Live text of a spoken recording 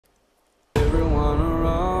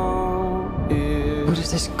What is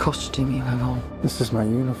this costume you have on? This is my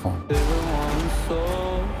uniform.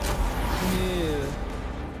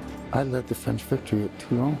 I led the French victory at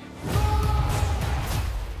Toulon.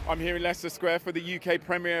 I'm here in Leicester Square for the UK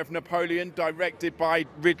premiere of Napoleon, directed by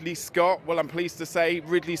Ridley Scott. Well, I'm pleased to say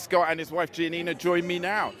Ridley Scott and his wife Giannina join me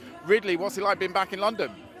now. Ridley, what's it like being back in London?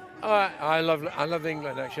 I love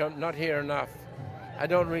England, actually. I'm not here enough. I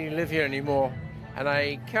don't really live here anymore, and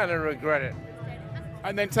I kind of regret it.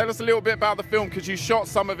 And then tell us a little bit about the film, because you shot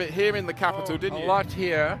some of it here in the capital, didn't you? A lot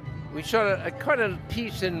here. We shot quite a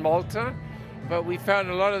piece in Malta, but we found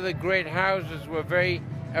a lot of the great houses were very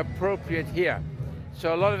appropriate here.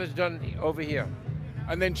 So a lot of it's done over here.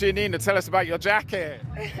 And then Giannina, tell us about your jacket.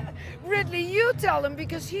 Ridley, you tell him,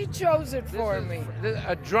 because he chose it for me.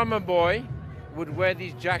 A drummer boy would wear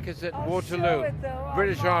these jackets at Waterloo,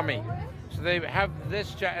 British Army. So they have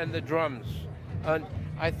this jacket and the drums. And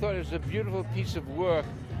I thought it was a beautiful piece of work.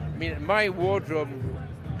 I mean, my wardrobe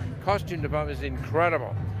costume department is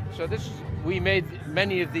incredible. So we made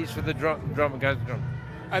many of these for the drum guys.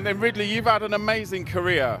 And then Ridley, you've had an amazing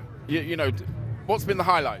career. You know, what's been the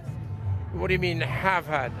highlight? What do you mean have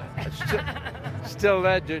had? Still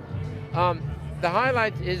there, dude. The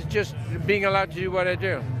highlight is just being allowed to do what I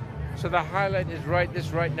do. So the highlight is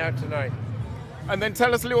right now tonight. And then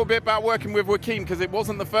tell us a little bit about working with Joaquin, because it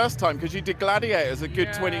wasn't the first time, because you did Gladiators a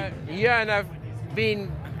good 20... Yeah, and I've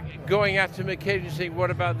been going at him occasionally saying, what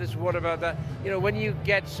about this, what about that? You know, when you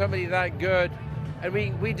get somebody that good, and we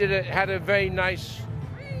had a very nice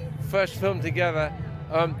first film together,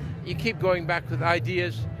 you keep going back with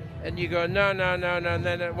ideas, and you go, no, and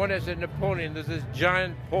then when I said Napoleon, there's this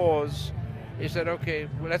giant pause. He said, okay,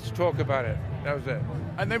 well, let's talk about it. That was it.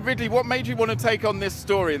 And then Ridley, what made you want to take on this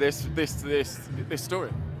story, this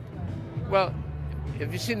story? Well,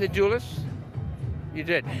 have you seen The Duelist? You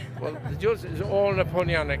did. Well, The Duelist is all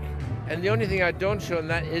Napoleonic, and the only thing I don't show in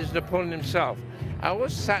that is Napoleon himself. I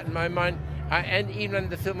always sat in my mind, and even in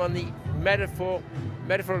the film, on the metaphorical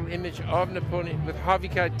image of Napoleon with Harvey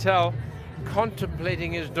Keitel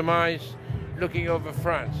contemplating his demise, looking over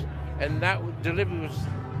France, and that delivery was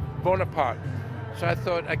Bonaparte. So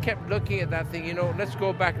I kept looking at that thing, you know, let's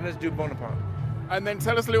go back and let's do Bonaparte. And then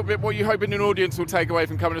tell us a little bit what you hope an audience will take away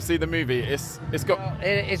from coming to see the movie. It's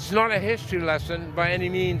It's not a history lesson by any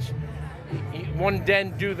means. One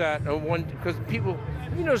didn't do that, because people,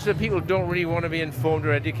 you notice that people don't really want to be informed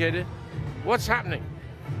or educated. What's happening?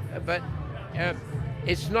 But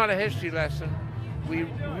it's not a history lesson.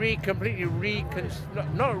 We completely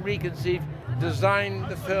designed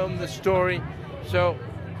the film, the story. So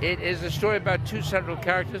it is a story about two central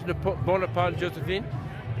characters, Bonaparte and Josephine.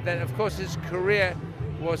 Then, of course, his career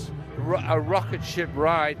was a rocket ship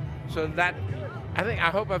ride. So that, I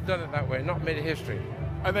hope I've done it that way, not made a history.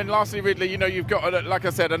 And then lastly, Ridley, you know, you've got, like I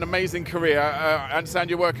said, an amazing career. I understand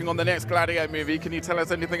you're working on the next Gladiator movie. Can you tell us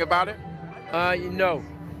anything about it? No.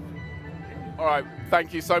 All right,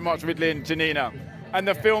 thank you so much, Ridley and Giannina. And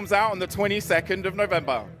the film's out on the 22nd of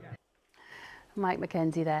November. Mike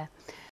McKenzie there.